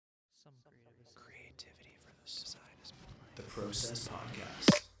Creativity for the side is the Process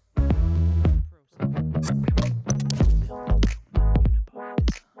Podcast.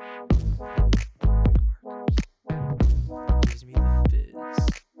 Gives me the fizz.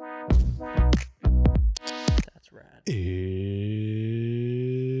 That's rad.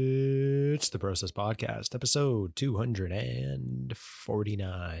 It's the Process Podcast, episode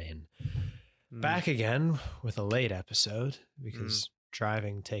 249. Back again with a late episode because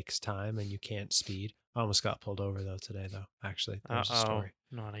driving takes time and you can't speed. I almost got pulled over though today, actually. There's a story.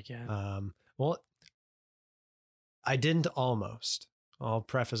 Not again. Well, I didn't almost. I'll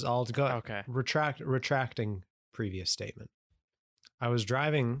go Okay. retracting previous statement. I was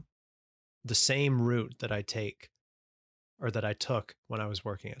driving the same route that I took when I was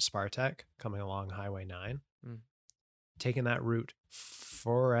working at Spartec, coming along Highway 9. Taking that route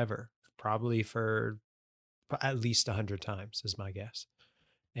forever, probably for at least 100 times is my guess.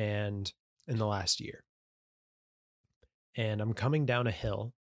 And in the last year. And I'm coming down a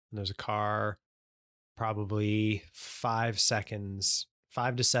hill and there's a car probably 5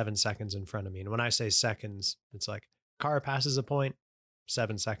 to 7 seconds in front of me. And when I say seconds, it's like car passes a point,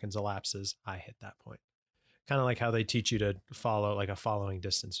 7 seconds elapses, I hit that point. Kind of like how they teach you to follow like a following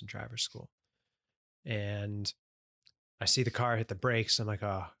distance in driver's school. And I see the car hit the brakes. I'm like,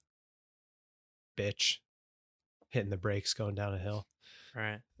 oh, bitch, hitting the brakes going down a hill.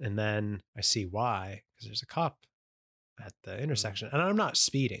 Right. And then I see why, because there's a cop at the intersection. And I'm not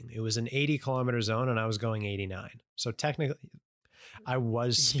speeding. It was an 80 kilometer zone and I was going 89. So technically I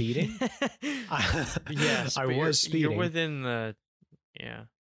was speeding. Yes, I was speeding. You're within the,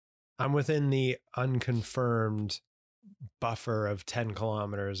 I'm within the unconfirmed buffer of 10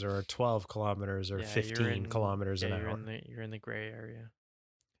 kilometers or 12 kilometers or 15 kilometers an hour. You're in the gray area.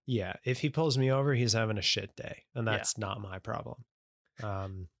 Yeah. If he pulls me over, he's having a shit day. And that's not my problem.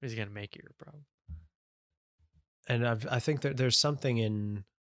 He's going to make it your problem. And I think that there's something in,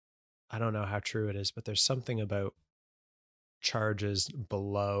 I don't know how true it is, but there's something about charges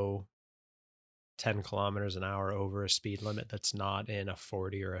below 10 kilometers an hour over a speed limit that's not in a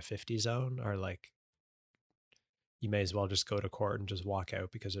 40 or a 50 zone, or like you may as well just go to court and just walk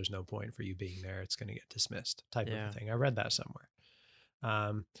out because there's no point for you being there. It's going to get dismissed type of a thing. I read that somewhere.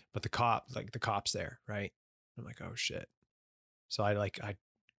 But the cop's there, right? I'm like, oh shit. So I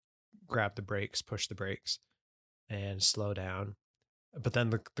grab the brakes, push the brakes and slow down. But then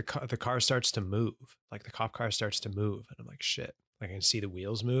the car starts to move. Like the cop car starts to move. And I'm like, shit. I can see the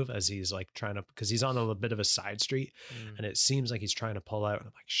wheels move as he's like trying to, because he's on a little bit of a side street and it seems like he's trying to pull out. And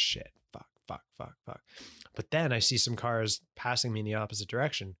I'm like, shit, fuck. But then I see some cars passing me in the opposite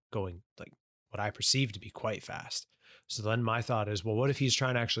direction going like what I perceive to be quite fast. So then my thought is, well, what if he's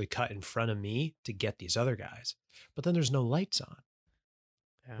trying to actually cut in front of me to get these other guys? But then there's no lights on.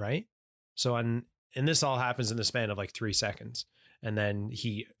 Yeah. Right. So and this all happens in the span of like 3 seconds. And then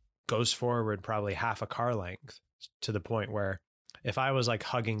he goes forward probably half a car length to the point where if I was like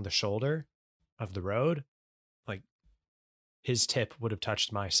hugging the shoulder of the road, like his tip would have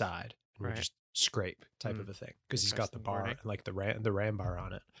touched my side and would just scrape type of a thing because he's got the bar and like the ram bar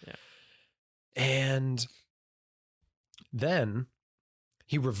on it. Yeah. And then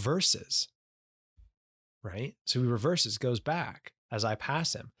he reverses, right? So he reverses, goes back as I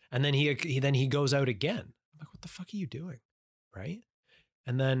pass him. And then he goes out again. I'm like, what the fuck are you doing? Right.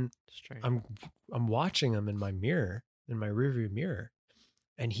 And then I'm watching him in my mirror, in my rearview mirror.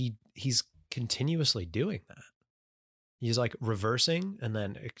 And he's continuously doing that. He's like reversing and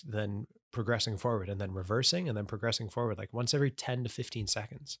then progressing forward and then reversing and then progressing forward, like once every 10 to 15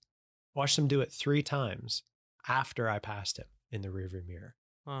 seconds. Watched him do it 3 times after I passed him in the rearview mirror.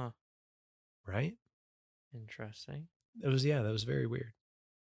 Huh. Right? Interesting. That was very weird.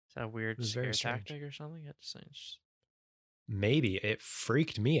 Is that a weird scare tactic or something? Maybe it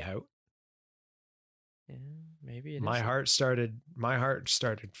freaked me out. Yeah, maybe it my heart started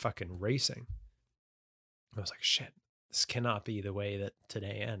fucking racing. I was like, shit, this cannot be the way that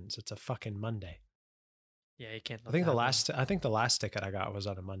today ends. It's a fucking Monday. Yeah, you can't. I think the last ticket I got was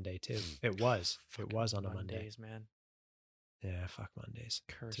on a Monday too. It was on a Monday. Mondays, man. Yeah, fuck Mondays.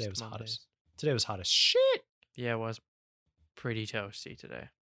 Cursed Today was Mondays. Today was hot as shit. Yeah, it was pretty toasty today.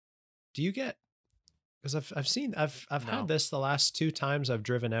 Do you get? Because I've had this the last 2 times I've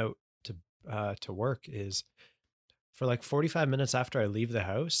driven out to work is for like 45 minutes after I leave the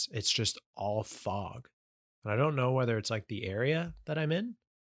house, it's just all fog. And I don't know whether it's like the area that I'm in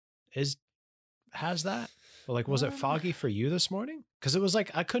has that. But like, was it foggy for you this morning? Because it was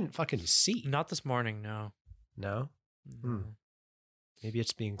like I couldn't fucking see. Not this morning, no. No? Maybe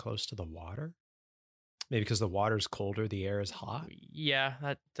it's being close to the water. Maybe because the water's colder, the air is hot. Yeah,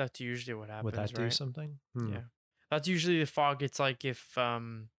 that's usually what happens, Would that do right? something? Yeah. That's usually the fog. It's like if I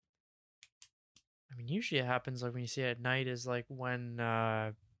mean, usually it happens like when you see it at night is like when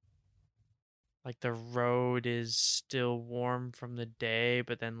like the road is still warm from the day,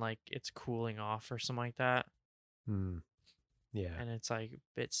 but then like it's cooling off or something like that. Yeah. And it's like a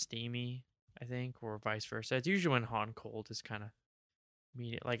bit steamy, I think, or vice versa. It's usually when hot and cold is kind of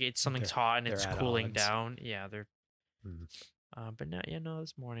medium. Like it's something's hot and it's they're at cooling odds. down. Yeah, they're. Hmm. But no, yeah, no.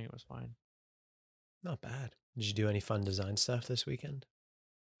 This morning it was fine. Not bad. Did you do any fun design stuff this weekend?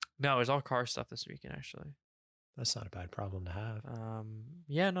 No, it was all car stuff this weekend actually. That's not a bad problem to have.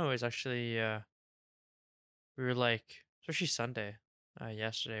 Yeah, no, it was actually. We were like, especially Sunday,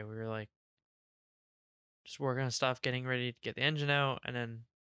 yesterday. We were like, just working on stuff, getting ready to get the engine out, and then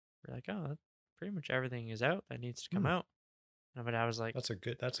we're like, oh, pretty much everything is out that needs to come out. And my dad was like, That's a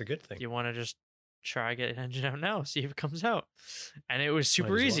good thing. you want to just try get an engine out now, see if it comes out. And it was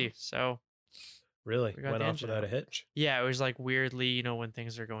super as easy. well. So Really? we got Went the off engine without out. a hitch? Yeah, it was like weirdly, you know, when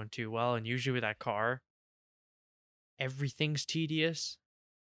things are going too well, and usually with that car, everything's tedious.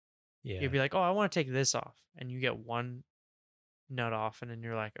 Yeah. You'd be like, oh, I want to take this off. And you get one nut off, and then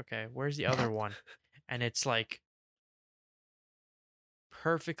you're like, okay, where's the other one? And it's like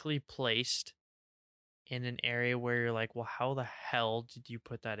perfectly placed in an area where you're like, well, how the hell did you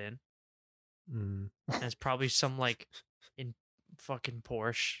put that in? And it's probably some like in fucking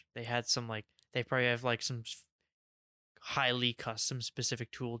Porsche. They had some like, they probably have like some highly custom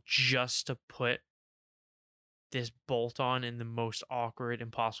specific tool just to put this bolt on in the most awkward,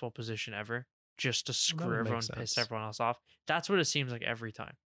 impossible position ever, just to screw everyone, piss everyone else off. That's what it seems like every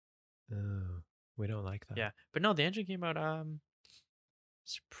time. Oh, we don't like that. Yeah, but no, the engine came out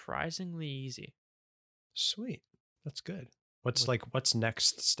surprisingly easy. Sweet. That's good. What's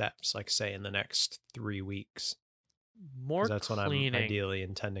next steps? Like say in the next 3 weeks. More that's cleaning. When I'm ideally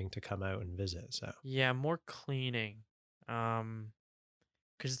intending to come out and visit. So yeah, more cleaning.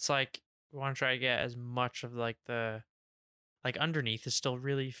 Because it's like we want to try to get as much of like the like underneath is still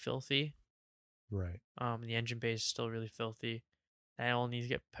really filthy. Right. The engine bay is still really filthy. And it all needs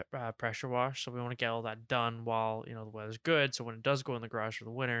to get pressure washed. So we want to get all that done while the weather's good. So when it does go in the garage for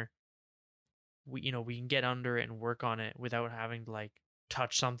the winter, we can get under it and work on it without having to like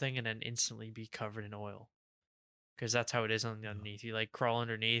touch something and then instantly be covered in oil. Because that's how it is on the underneath. You like crawl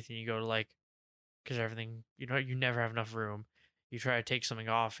underneath and you go to like, because everything, you never have enough room. You try to take something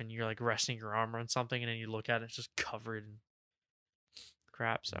off and you're like resting your arm on something and then you look at it, it's just covered in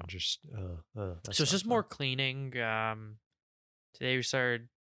crap. So it's just more cleaning. Today we started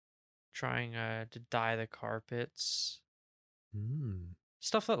trying to dye the carpets.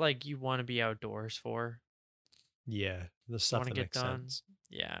 Stuff that like you want to be outdoors for. Yeah, the stuff that makes sense.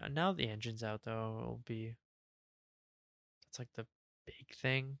 Yeah, now the engine's out though, that's like the big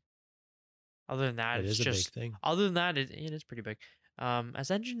thing. Other than that, it's just a big thing. Other than that, it is pretty big.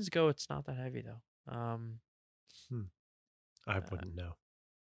 As engines go, it's not that heavy though. I wouldn't know.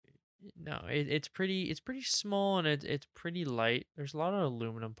 No, it's pretty small and it's pretty light. There's a lot of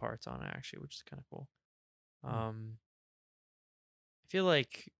aluminum parts on it actually, which is kind of cool. I feel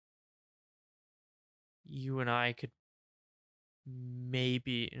like you and I could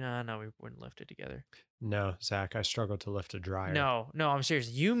maybe no, we wouldn't lift it together. No, Zach, I struggle to lift a dryer. No, I'm serious.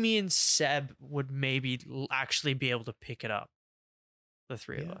 You, me, and Seb would maybe actually be able to pick it up. The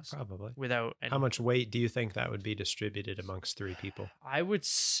three of us. Probably. Without any... How much weight do you think that would be distributed amongst 3 people? I would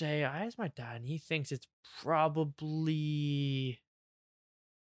say, I asked my dad, and he thinks it's probably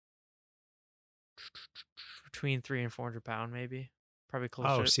between 300 and 400 pounds, maybe. Probably closer.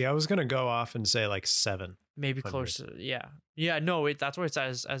 Oh, see, I was gonna go off and say like 7. Maybe closer. Yeah. No, that's why it's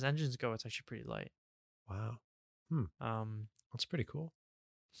as engines go, it's actually pretty light. Wow. That's pretty cool.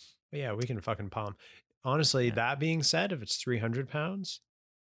 But yeah, we can fucking palm. Honestly, that being said, if it's 300 pounds,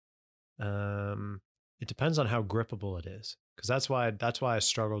 it depends on how grippable it is. Because that's why I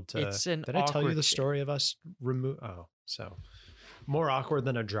struggled to. Did I tell you the story of us remove? Oh, so more awkward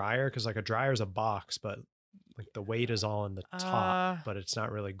than a dryer because like a dryer is a box, but like the weight is all in the top, but it's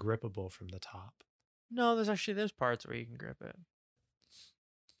not really grippable from the top. No, there's parts where you can grip it.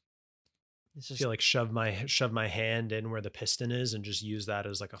 It's just, I feel like shove my hand in where the piston is and just use that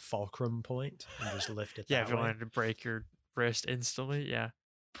as like a fulcrum point and just lift it. Yeah, if you wanted to break your wrist instantly, yeah.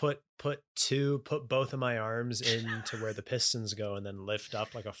 Put both of my arms into where the pistons go and then lift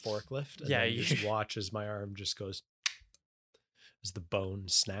up like a forklift. And then just watch as my arm just goes as the bone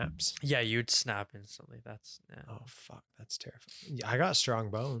snaps. Yeah, you'd snap instantly. Oh fuck, that's terrifying. Yeah, I got strong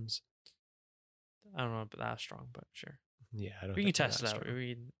bones. I don't know about that strong, but sure. Yeah, I don't We can think they're test it that out.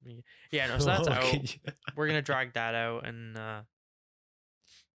 strong. Yeah, no, so that's out. Okay. We're gonna drag that out, and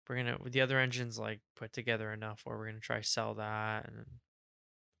we're gonna with the other engines like put together enough where we're gonna try sell that, and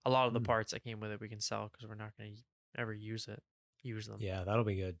a lot of the Hmm. parts that came with it we can sell because we're not gonna ever use them. Yeah, that'll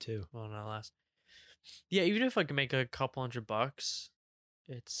be good too. Well, not less. Yeah, even if I can make a couple $100,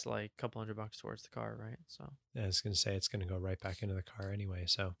 it's like a couple $100 towards the car, right? So Yeah, I was gonna say it's gonna go right back into the car anyway,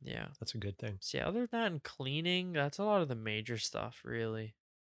 so yeah. that's a good thing. So yeah, other than that and cleaning, that's a lot of the major stuff, really.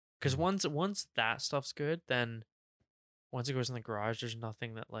 Because Mm. once that stuff's good, then once it goes in the garage, there's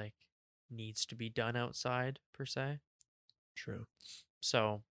nothing that like needs to be done outside per se. True.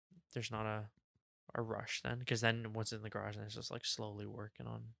 So there's not a rush then, because then once it's in the garage, then it's just like slowly working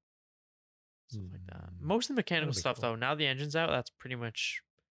on stuff like that. Most of the mechanical That'll be stuff cool. though, now the engine's out, that's pretty much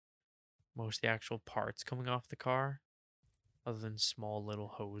most of the actual parts coming off the car, other than small little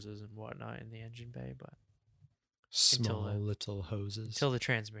hoses and whatnot in the engine bay. But Small the- little hoses. until the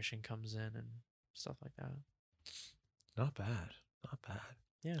transmission comes in and stuff like that. Not bad. Not bad.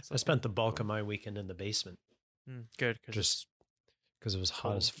 Yeah, I spent the bulk of my weekend in the basement good because just because it was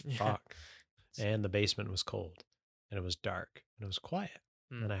hot as cold. Yeah. fuck, and the basement was cold, and it was dark, and it was quiet.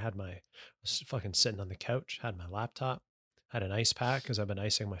 Mm. And I was fucking sitting on the couch, had my laptop, had an ice pack because I've been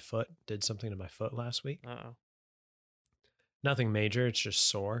icing my foot. Did something to my foot last week. Nothing major. It's just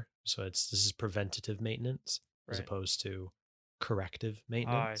sore. So this is preventative maintenance as Right. opposed to corrective Oh, I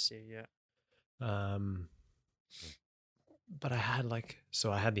maintenance. see. Yeah. But I had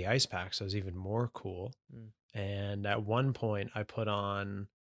I had the ice pack, so it was even more cool. Mm. And at one point I put on,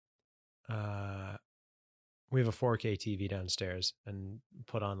 we have a 4K TV downstairs and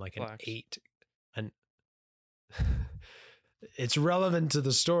put on like Flex. it's relevant to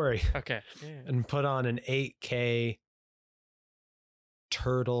the story. Okay. Yeah. And put on an 8K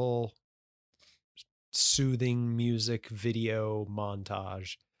turtle soothing music video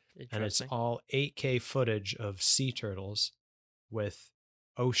montage. And it's all 8K footage of sea turtles with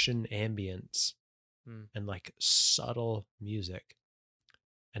ocean ambience and like subtle music.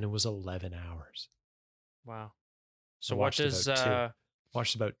 And it was 11 hours. Wow. So watched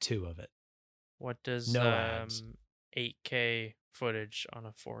about 2 of it. What does No ads. 8K footage on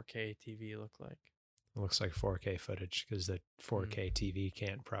a 4K TV look like? It looks like 4K footage because the 4K TV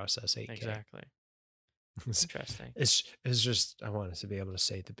can't process 8K. Exactly. Interesting. It's just I wanted to be able to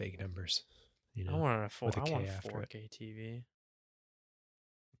say the big numbers. You know, I want a 4K 4K TV.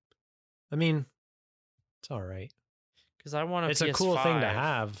 I mean, it's all right. Because I want It's PS5, a cool thing to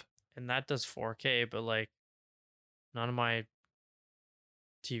have, and that does 4K, but like none of my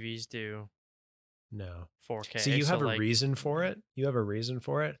TVs do no 4K. See, you so, have a like, reason for it. You have a reason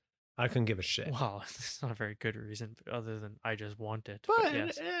for it. I couldn't give a shit. Well, it's not a very good reason, other than I just want it. But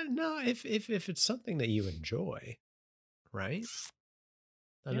yes. no, if it's something that you enjoy, right?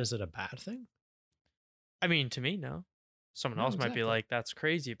 Then Yeah. is it a bad thing? I mean, to me, no. Someone No, else might be exactly. like, "That's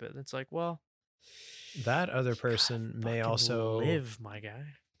crazy," but it's like, well, That other person may fucking also live, my guy.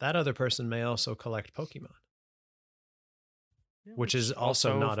 That other person may also collect Pokemon, Yeah, which is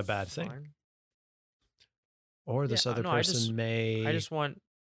also not a bad thing. fine. Or this Yeah, other no, person may. I just want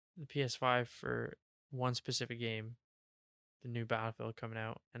the PS5 for one specific game, the new Battlefield coming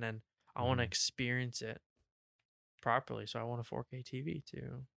out, and then I want to experience it properly. So I want a 4K TV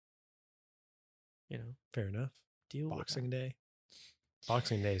to, Fair enough. deal Boxing with Day.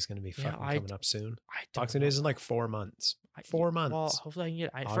 Boxing Day is going to be Yeah, fucking coming up soon. that. Boxing Day is in like 4 months. 4 months. Well, hopefully I can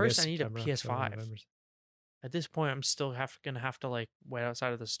get. August, First, I need September, a October, PS5. November. At this point, I'm still gonna have to like wait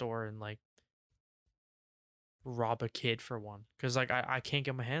outside of the store and like rob a kid for one, because like I can't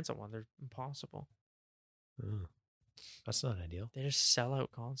get my hands on one. They're impossible. Oh, that's not ideal. They just sell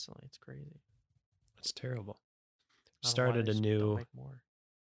out constantly. It's crazy. That's terrible. I don't know why Started they a just don't new. make more.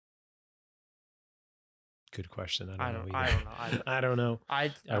 Good question. I I don't don't know. know. I don't know.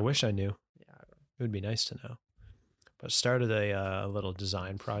 I wish I knew. Yeah. It would be nice to know. But started a little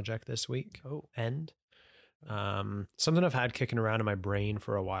design project this week. Oh. Something I've had kicking around in my brain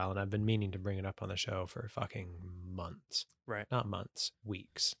for a while, and I've been meaning to bring it up on the show for fucking months. Right. Not months,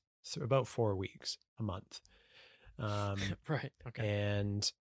 weeks. About 4 weeks, a month. Right. Okay. And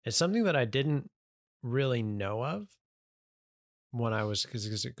it's something that I didn't really know of when I was,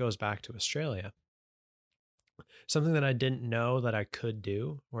 because it goes back to Australia. Something that I didn't know that I could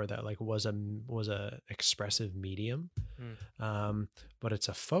do, or that like was a expressive medium. But it's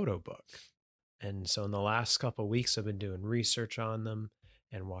a photo book. And so in the last couple of weeks, I've been doing research on them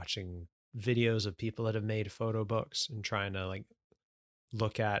and watching videos of people that have made photo books and trying to like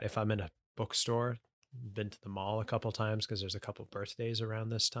look at, if I'm in a bookstore, been to the mall a couple times because there's a couple birthdays around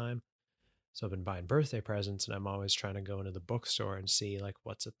this time. So I've been buying birthday presents, and I'm always trying to go into the bookstore and see like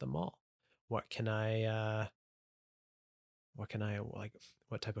what's at the mall. What can I like,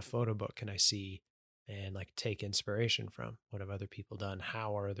 what type of photo book can I see and like take inspiration from? What have other people done?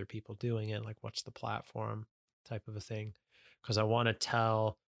 How are other people doing it? Like what's the platform type of a thing? Because I want to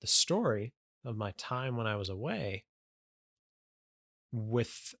tell the story of my time when I was away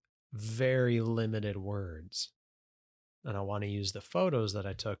with very limited words. And I want to use the photos that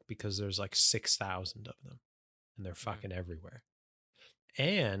I took because there's like 6,000 of them and they're fucking everywhere.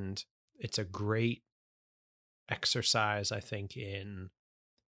 And it's a great exercise, I think, in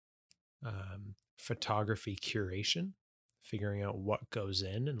photography curation, figuring out what goes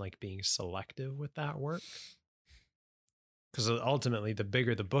in and like being selective with that work. Because ultimately, the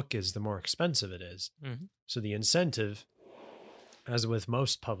bigger the book is, the more expensive it is. Mm-hmm. So the incentive, as with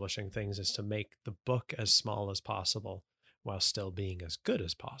most publishing things, is to make the book as small as possible while still being as good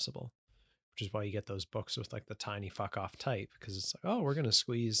as possible, which is why you get those books with like the tiny fuck off type, because it's like, oh, we're going to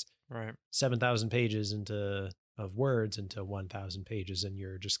squeeze 7,000 pages of words into 1,000 pages, and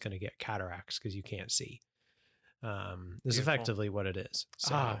you're just going to get cataracts because you can't see. Is effectively what it is.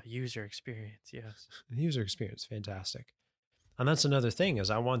 So, user experience. Yes. User experience. Fantastic. And that's another thing, is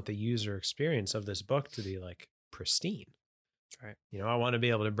I want the user experience of this book to be like pristine. Right. You know, I want to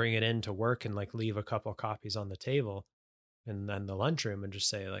be able to bring it into work and like leave a couple copies on the table and then the lunchroom and just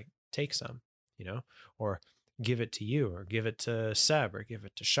say like, take some, you know, or give it to you, or give it to Seb, or give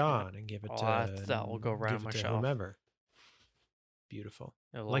it to Sean, and give it to that will go around my shelf. whomever. Beautiful.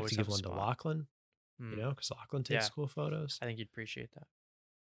 I'd like to give one to Lachlan, you know, because Lachlan takes cool photos. I think you'd appreciate that.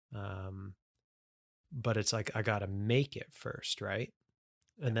 But it's like, I got to make it first, right?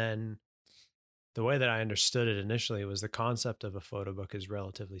 And then the way that I understood it initially was the concept of a photo book is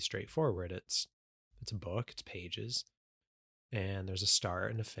relatively straightforward. It's a book, it's pages, and there's a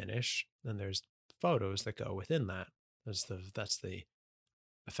start and a finish, and there's photos that go within that. That's the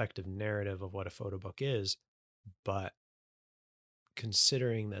effective narrative of what a photo book is. But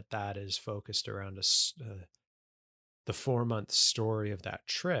considering that is focused around the 4-month story of that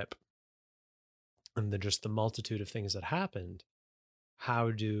trip, and just the multitude of things that happened,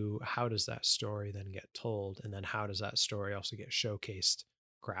 how does that story then get told? And then how does that story also get showcased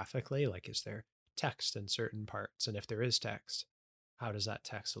graphically? Like, is there text in certain parts? And if there is text, how does that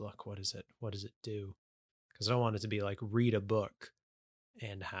text look? What does it do? Because I don't want it to be like read a book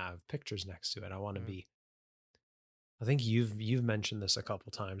and have pictures next to it. I want to be, I think you've mentioned this a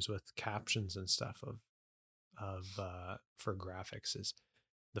couple times with captions and stuff for graphics, is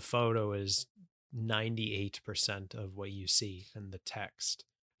the photo is 98% of what you see, and the text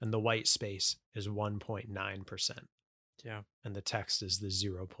and the white space is 1.9%. Yeah. And the text is the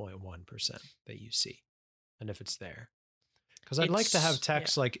 0.1% that you see. And if it's there, because I'd like to have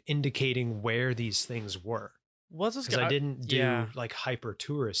text like indicating where these things were. Because I didn't do like hyper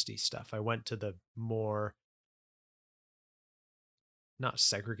touristy stuff. I went to the more, not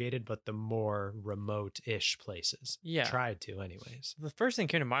segregated, but the more remote-ish places. Yeah. Tried to anyways. The first thing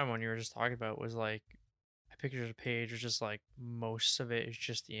came to mind when you were just talking about was like, I pictured a page was just like most of it is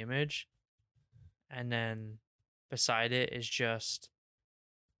just the image. And then beside it is just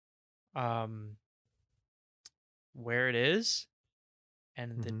where it is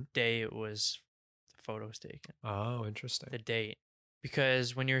and the day it was the photos taken. Oh, interesting. The date.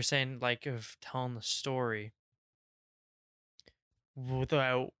 Because when you're saying like of telling the story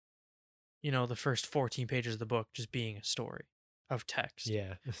without, the first 14 pages of the book just being a story of text.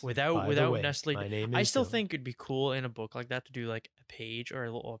 Yeah. Without necessarily, I still think it'd be cool in a book like that to do like a page or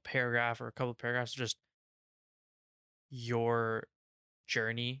a paragraph or a couple of paragraphs, just your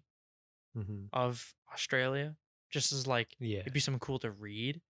journey of Australia. Just as like, it'd be something cool to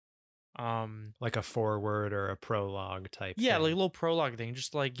read. Like a foreword or a prologue type. Yeah, thing. Like a little prologue thing,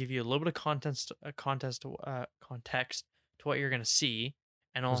 just to like give you a little bit of context to what you're gonna see,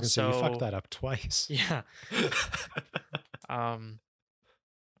 and also say, you fucked that up twice. Yeah.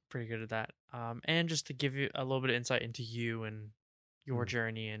 Pretty good at that. And just to give you a little bit of insight into you and your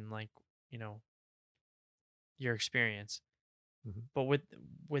journey and like your experience, but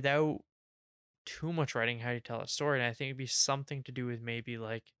without too much writing, how do you tell a story? And I think it'd be something to do with maybe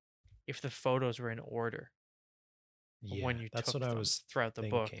like if the photos were in order when you took them throughout the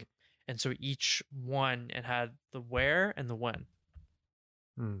book. And so each one, it had the where and the when.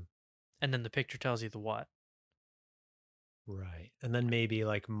 And then the picture tells you the what. Right. And then maybe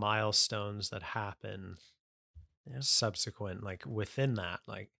like milestones that happen subsequent, like within that,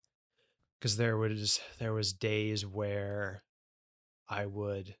 like, because there was days where there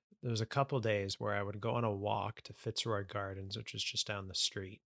was a couple days where I would go on a walk to Fitzroy Gardens, which is just down the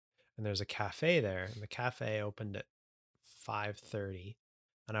street. and there's a cafe there, and the cafe opened at 5:30,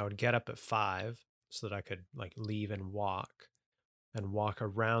 and I would get up at 5 so that I could like leave and walk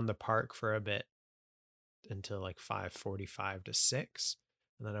around the park for a bit until like 5:45 to 6,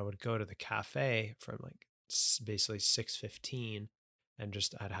 and then I would go to the cafe from like basically 6:15, and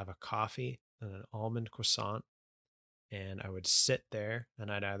just I'd have a coffee and an almond croissant, and I would sit there,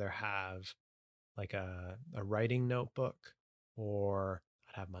 and I'd either have like a writing notebook, or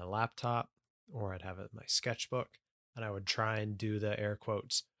I'd have my laptop, or I'd have my sketchbook, and I would try and do the air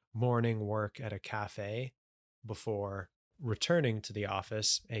quotes morning work at a cafe before returning to the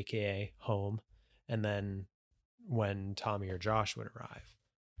office, aka home, and then when Tommy or Josh would arrive.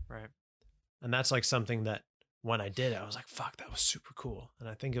 Right. And that's like something that when I did it, I was like, fuck, that was super cool. And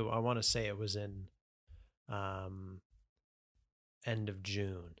I think I want to say it was in end of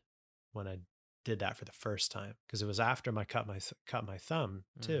June when I did that for the first time, because it was after I cut my thumb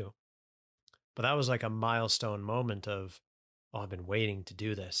too. But that was like a milestone moment of, oh, I've been waiting to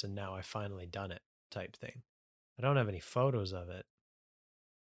do this, and now I finally done it type thing. I don't have any photos of it,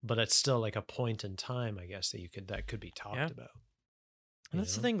 but it's still like a point in time, I guess, that could be talked about. And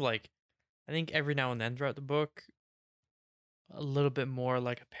that's the thing, like, I think every now and then throughout the book, a little bit more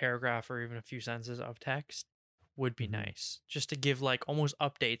like a paragraph or even a few sentences of text would be nice, just to give like almost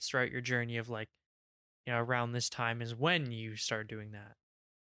updates throughout your journey of like, you know, around this time is when you start doing that.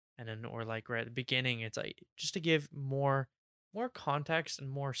 And then, or like right at the beginning, it's like just to give more context and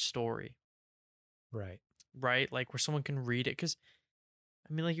more story. Right. Like where someone can read it. Cause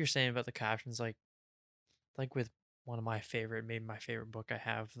I mean, like you're saying about the captions, like with one of my favorite, maybe my favorite book I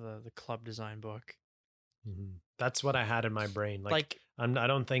have, the club design book. That's what I had in my brain. Like I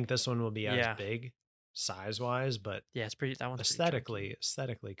don't think this one will be as big size wise, but yeah, it's pretty, that one's aesthetically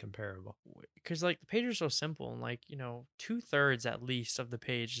comparable. Because like the pages are so simple, and like, you know, 2/3 at least of the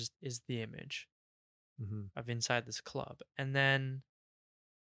page is the image of inside this club. And then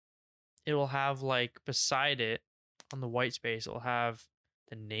it will have like beside it on the white space, it will have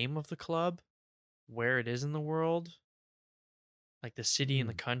the name of the club, where it is in the world, like the city and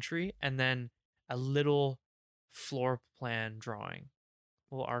the country, and then a little floor plan drawing,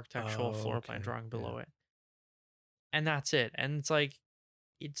 a little architectural floor plan drawing below it. And that's it. And it's like,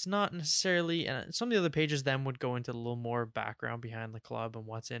 it's not necessarily, and some of the other pages then would go into a little more background behind the club and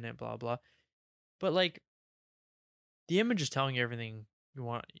what's in it, blah, blah. But like, the image is telling you everything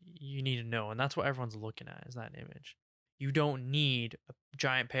you need to know. And that's what everyone's looking at, is that image. You don't need a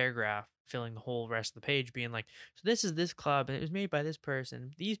giant paragraph filling the whole rest of the page being like, so this is this club and it was made by this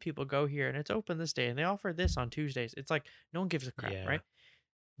person. These people go here and it's open this day and they offer this on Tuesdays. It's like, no one gives a crap, right?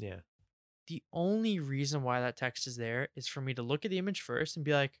 Yeah. The only reason why that text is there is for me to look at the image first and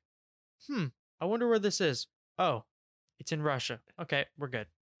be like, I wonder where this is. Oh, it's in Russia. Okay, we're good.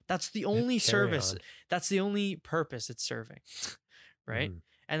 That's the only service. That's the only purpose it's serving. Right?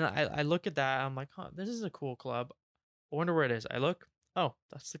 And I look at that, I'm like, this is a cool club. I wonder where it is. I look, oh,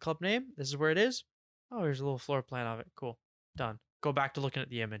 that's the club name. This is where it is. Oh, here's a little floor plan of it. Cool. Done. Go back to looking at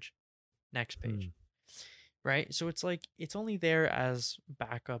the image. Next page. Right? So it's like, it's only there as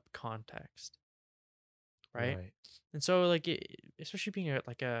backup context. Right? And so like, especially being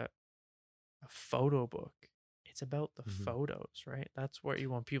a photo book, it's about the photos, right? That's what you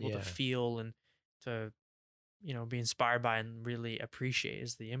want people to feel and to, you know, be inspired by and really appreciate,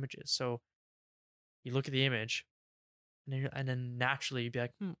 is the images. So you look at the image and then naturally you'd be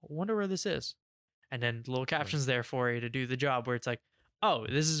like, I wonder where this is. And then little captions there for you to do the job, where it's like, oh,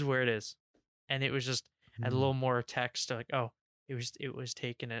 this is where it is. And it was just add a little more text to like, oh, it was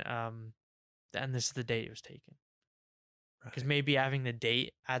taken at and this is the date it was taken. Because maybe having the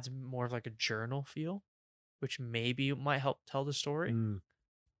date adds more of like a journal feel, which maybe might help tell the story.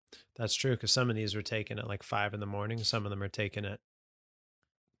 That's true, because some of these were taken at like 5 a.m. Some of them are taken at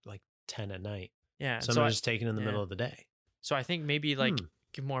like 10 at night. Yeah. Some are just taken in the middle of the day. So I think maybe like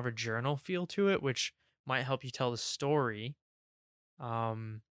give more of a journal feel to it, which might help you tell the story.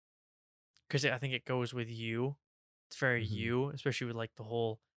 Because I think it goes with you. It's very you, especially with like the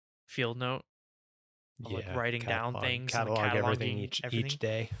whole field note. Like writing down things, catalog everything each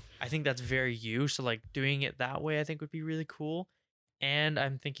day. I think that's very you. So like doing it that way, I think would be really cool. And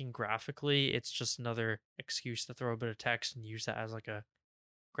I'm thinking graphically, it's just another excuse to throw a bit of text and use that as like a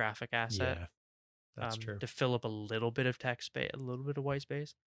graphic asset. Yeah, that's true. To fill up a little bit of text space, a little bit of white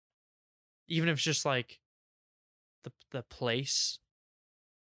space. Even if it's just like the place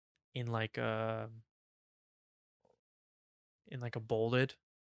in like a bolded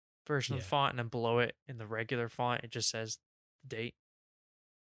version of the font, and then below it in the regular font, it just says the date.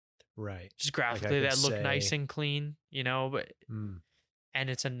 Right. Just graphically, that look nice and clean, you know, but and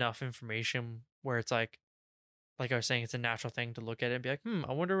it's enough information where it's like I was saying, it's a natural thing to look at it and be like,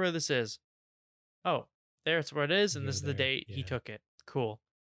 I wonder where this is. Oh, there's where it is, and You're this is the there. date he Yeah. took it. Cool.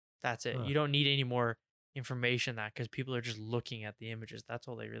 That's it. Huh. You don't need any more information that, because people are just looking at the images. That's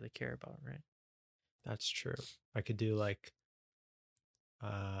all they really care about, right? That's true. I could do like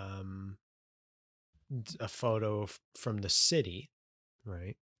a photo from the city,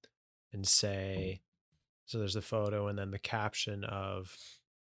 right? And say, so there's the photo, and then the caption of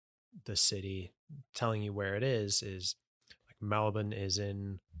the city telling you where it is like Melbourne is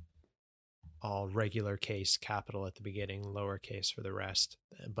in all regular case, capital at the beginning, lowercase for the rest,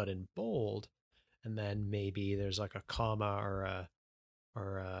 but in bold. And then maybe there's like a comma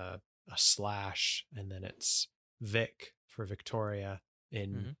or a slash, and then it's Vic for Victoria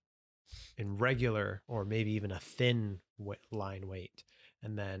in regular, or maybe even a thin line weight,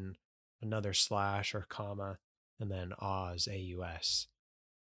 and then another slash or comma, and then Oz, AUS.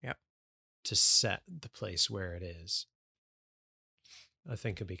 Yep. To set the place where it is. I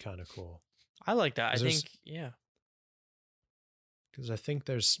think it'd be kind of cool. I like that. I think, yeah. Because I think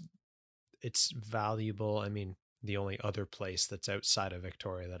it's valuable. I mean, the only other place that's outside of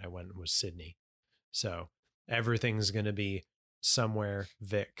Victoria that I went was Sydney. So everything's going to be somewhere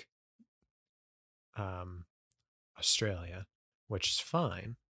Vic, Australia, which is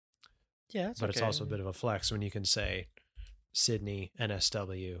fine. Yeah, that's but okay. It's also a bit of a flex when you can say Sydney,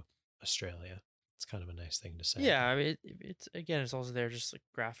 NSW, Australia. It's kind of a nice thing to say. Yeah, I mean, it's again, it's also there just like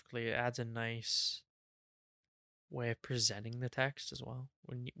graphically. It adds a nice way of presenting the text as well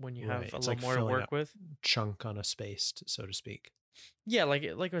when you have a little more to work with. Chunk on a space, so to speak. Yeah, like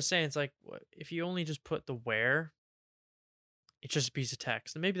I was saying, it's like if you only just put the where, it's just a piece of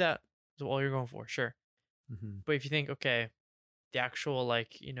text, and maybe that is all you're going for, sure. But if you think, okay, the actual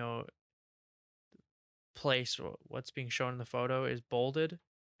place, what's being shown in the photo is bolded,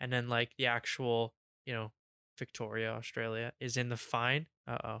 and then like the actual Victoria, Australia is in the fine.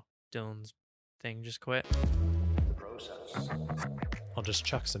 Dylan's thing just quit. The process. I'll just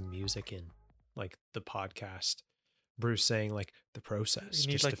chuck some music in, like the podcast. Bruce saying like the process. You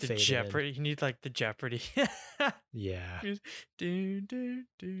need just like to the fade Jeopardy. You need like the Jeopardy. Yeah. And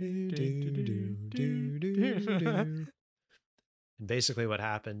basically what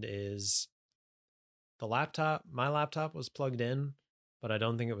happened is my laptop was plugged in, but I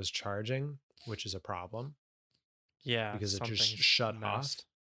don't think it was charging, which is a problem. Yeah. Because it just shut off.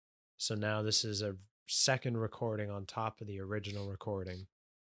 So now this is a second recording on top of the original recording.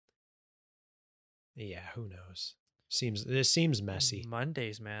 Yeah, who knows? This seems messy.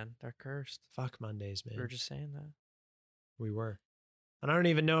 Mondays, man. They're cursed. Fuck Mondays, man. We were just saying that. We were. And I don't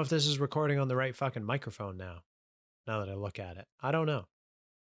even know if this is recording on the right fucking microphone now that I look at it. I don't know.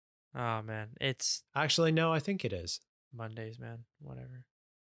 Oh, man. It's... Actually, no, I think it is. Mondays, man. Whatever.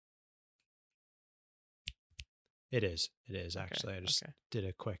 It is. It is, actually. I just did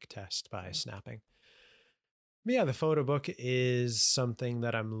a quick test by snapping. But yeah, the photo book is something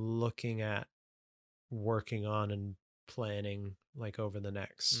that I'm looking at working on and planning like over the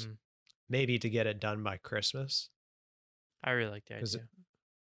next, maybe to get it done by Christmas. I really like the idea.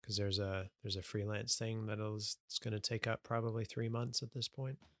 Because there's a freelance thing it's going to take up probably 3 months at this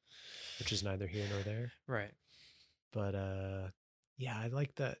point, which is neither here nor there. Right. But yeah, I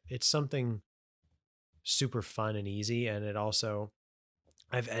like that. It's something super fun and easy. And it also,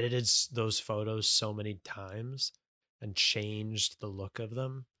 I've edited those photos so many times and changed the look of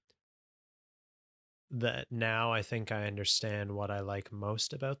them that now I think I understand what I like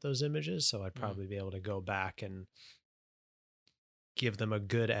most about those images. So I'd probably be able to go back and give them a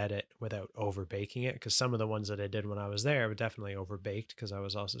good edit without over baking it. Because some of the ones that I did when I was there were definitely over baked, because I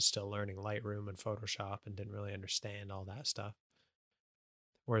was also still learning Lightroom and Photoshop and didn't really understand all that stuff.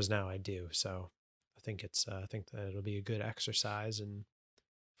 Whereas now I do. So I think I think that it'll be a good exercise in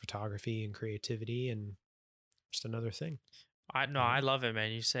photography and creativity and just another thing. I love it,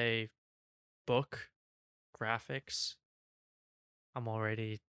 man. You say book, graphics, I'm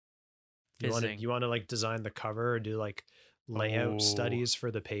already fizzing. You want to like design the cover or do like layout studies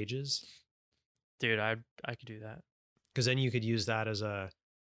for the pages? Dude, I could do that. Because then you could use that as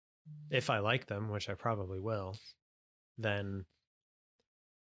if I like them, which I probably will, then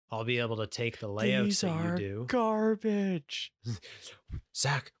I'll be able to take the layouts that you do. Garbage.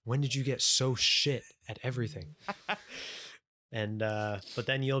 Zach, when did you get so shit at everything? And but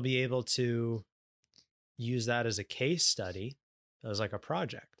then you'll be able to use that as a case study, as like a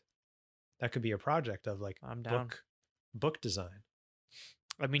project. That could be a project of like I'm down. Book design.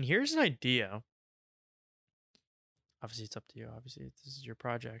 I mean, here's an idea. Obviously, it's up to you. Obviously, this is your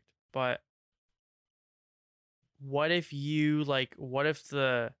project. But what if you what if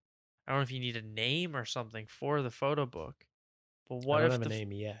I don't know if you need a name or something for the photo book, but I what don't if have a the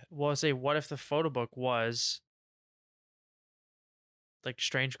name yet. well, say what if the photo book was like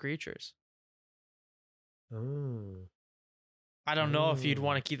strange creatures? Oh. I don't know if you'd Oh.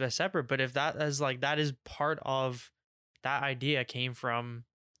 want to keep that separate, but if that is that is part of that idea came from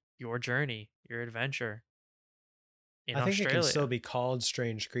your journey, your adventure in I think it can still Australia. be called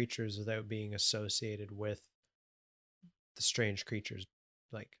Strange Creatures without being associated with the Strange Creatures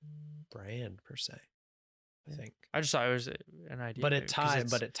like brand per se. I Yeah. think. I just thought it was an idea. But it 'cause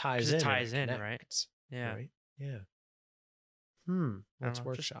it's- but it ties 'cause in. it and ties in, right? connects, Yeah. Right? Yeah. I don't Let's know,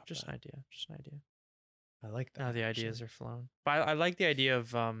 workshop just that. an idea. Just an idea. I like that. Now the ideas actually. are flown. But I like the idea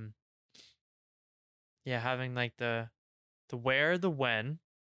of yeah, having like the where, the when,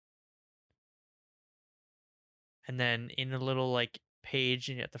 and then in a little like page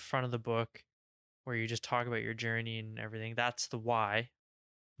at the front of the book where you just talk about your journey and everything. That's the why.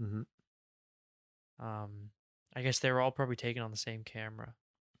 Mhm. I guess they were all probably taken on the same camera.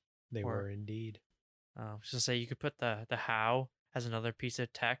 They Or- were indeed. So say you could put the how as another piece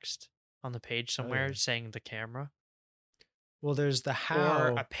of text on the page somewhere yeah. saying the camera. Well, there's the Or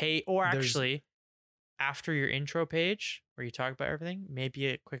how. a page, or there's- actually after your intro page where you talk about everything, maybe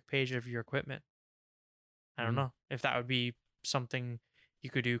a quick page of your equipment. I don't Mhm. know if that would be something you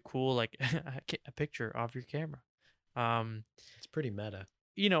could do cool, like a picture of your camera. It's pretty meta.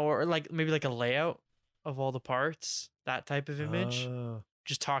 You know, or like maybe like a layout of all the parts, that type of image. Oh,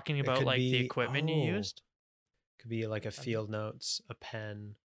 Just talking It about could like the be- equipment you oh. used. could be like a Okay. field notes, a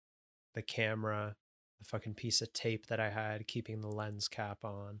pen, the camera, the fucking piece of tape that I had keeping the lens cap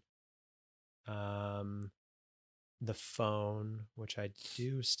on. The phone, which I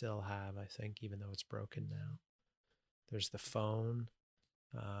do still have, I think, even though it's broken now. There's the phone.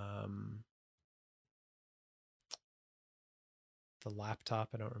 The laptop,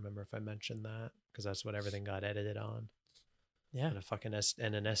 I don't remember if I mentioned that because that's what everything got edited on. Yeah. And a fucking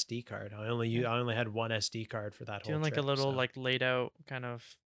and an SD card. I only had one SD card for that Doing whole like trip, a little so, like laid out kind of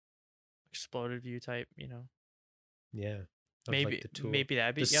exploded view type, you know. yeah. of, Maybe like, the tool. maybe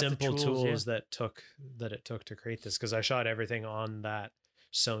that'd be The yeah, simple tools yeah. that it took to create this, because I shot everything on that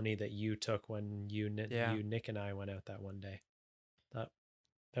Sony that you took when you Nick and I went out that one day.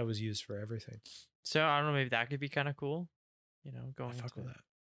 That was used for everything. So I don't know, maybe that could be kind of cool, you know, I going fuck with into that.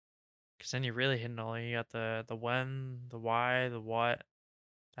 because then you're really hitting all. You got the when, the why, the what,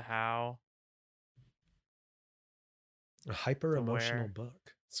 the how. A hyper emotional where.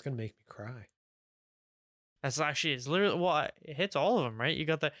 book. It's gonna make me cry. That's actually it's literally well, it hits all of them, right? You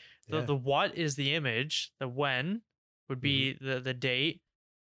got the Yeah. the what is the image, the when would be the date,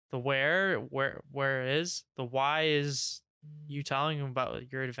 the where it is, the why is you telling them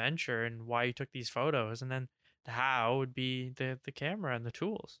about your adventure and why you took these photos, and then the how would be the camera and the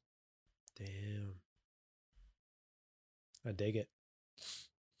tools. Damn. I dig it.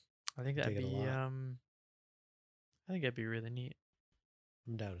 I think that'd Dig it a be lot. I think that'd be really neat.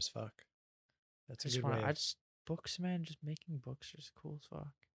 I'm down as fuck. That's I a just good way. want just books, man. Just making books is cool as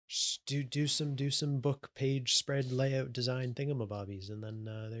fuck. Just do some book page spread layout design thingamabobbies, and then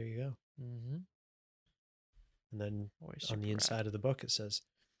there you go. Mm-hmm. And then Always on the super inside of the book it says,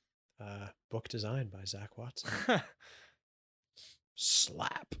 "Book designed by Zach Watson." rad.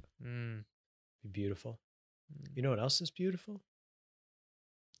 Slap. mm. Be beautiful. Mm. You know what else is beautiful?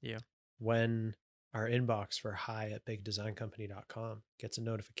 Yeah. When our inbox for hi@bigdesigncompany.com gets a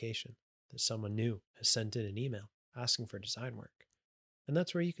notification that someone new has sent in an email asking for design work. And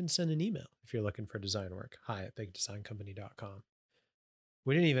that's where you can send an email if you're looking for design work, hi@bigdesigncompany.com.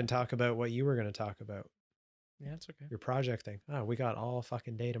 We didn't even talk about what you were going to talk about, Yeah, it's okay. your project thing. Oh, we got all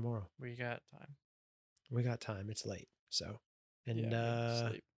fucking day tomorrow. We got time. We got time. It's late. So, and yeah,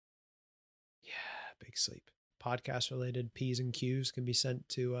 sleep. yeah, big sleep. Podcast related P's and Q's can be sent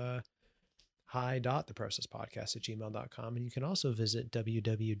to hi.theprocesspodcast@gmail.com. And you can also visit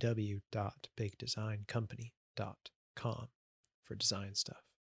www.bigdesigncompany.com for design stuff,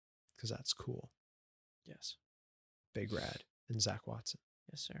 because that's cool. Yes. Big Rad and Zach Watson.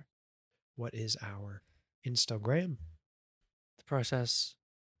 Yes, sir. What is our Instagram? The process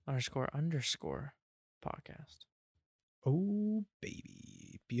 __ podcast. Oh,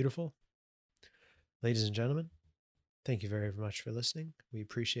 baby. Beautiful. Ladies and gentlemen, thank you very much for listening. We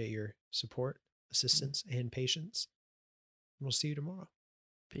appreciate your support, assistance, and patience. And we'll see you tomorrow.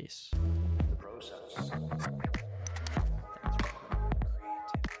 Peace. The process.